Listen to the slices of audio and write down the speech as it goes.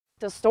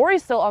The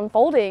story's still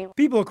unfolding.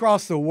 People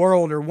across the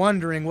world are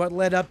wondering what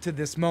led up to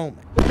this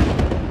moment.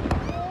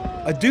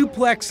 A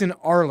duplex in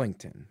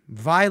Arlington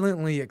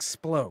violently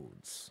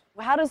explodes.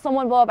 How does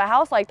someone blow up a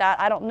house like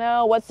that? I don't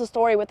know. What's the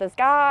story with this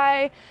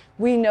guy?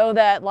 We know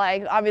that,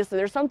 like, obviously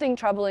there's something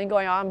troubling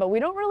going on, but we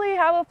don't really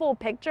have a full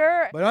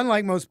picture. But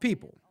unlike most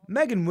people,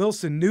 Megan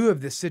Wilson knew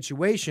of this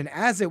situation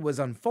as it was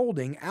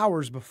unfolding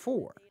hours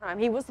before.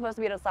 He was supposed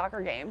to be at a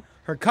soccer game.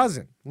 Her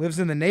cousin lives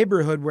in the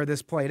neighborhood where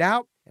this played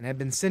out and had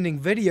been sending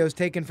videos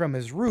taken from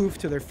his roof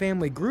to their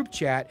family group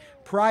chat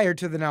prior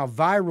to the now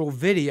viral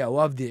video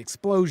of the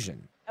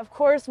explosion. Of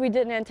course, we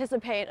didn't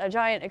anticipate a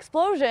giant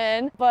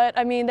explosion, but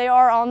I mean, they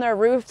are on their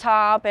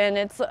rooftop and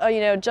it's,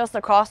 just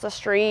across the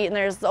street, and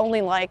there's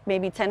only like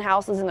maybe 10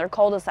 houses in their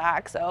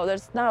cul-de-sac, so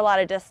there's not a lot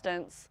of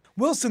distance.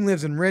 Wilson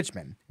lives in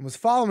Richmond and was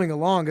following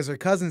along as her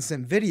cousin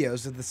sent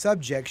videos of the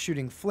subject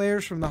shooting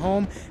flares from the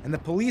home and the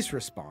police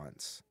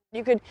response.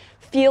 You could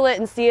feel it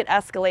and see it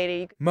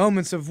escalating.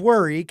 Moments of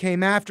worry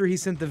came after he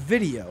sent the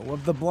video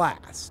of the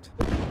blast.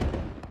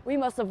 We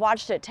must have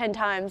watched it 10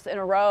 times in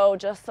a row,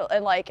 just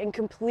in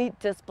complete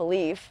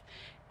disbelief.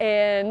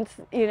 And,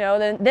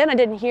 then I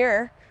didn't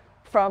hear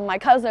from my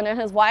cousin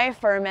and his wife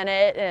for a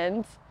minute.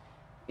 And,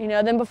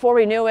 then before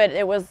we knew it,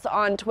 it was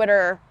on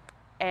Twitter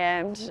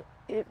and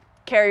it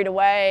carried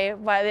away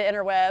by the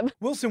interweb.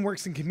 Wilson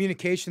works in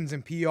communications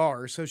and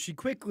PR, so she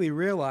quickly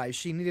realized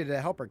she needed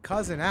to help her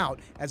cousin out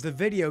as the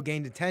video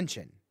gained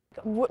attention.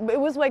 It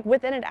was like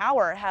within an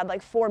hour, it had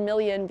like 4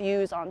 million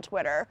views on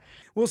Twitter.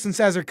 Wilson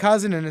says her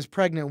cousin and his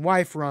pregnant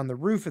wife were on the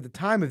roof at the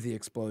time of the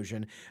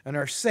explosion and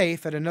are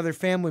safe at another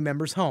family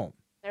member's home.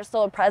 There's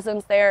still a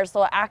presence there,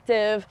 still an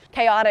active,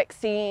 chaotic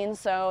scene,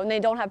 and they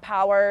don't have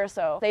power,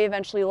 so they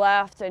eventually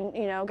left and,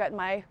 got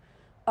my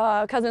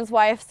cousin's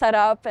wife set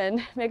up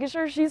and making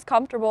sure she's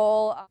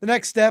comfortable. The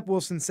next step,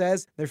 Wilson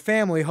says, their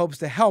family hopes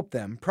to help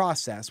them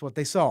process what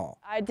they saw.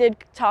 I did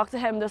talk to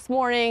him this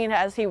morning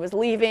as he was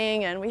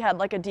leaving, and we had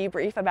like a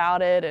debrief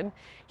about it, and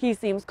he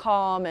seems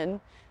calm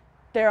and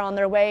they're on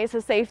their way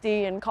to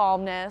safety and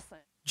calmness.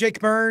 Jake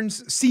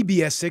Burns,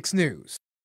 CBS 6 News.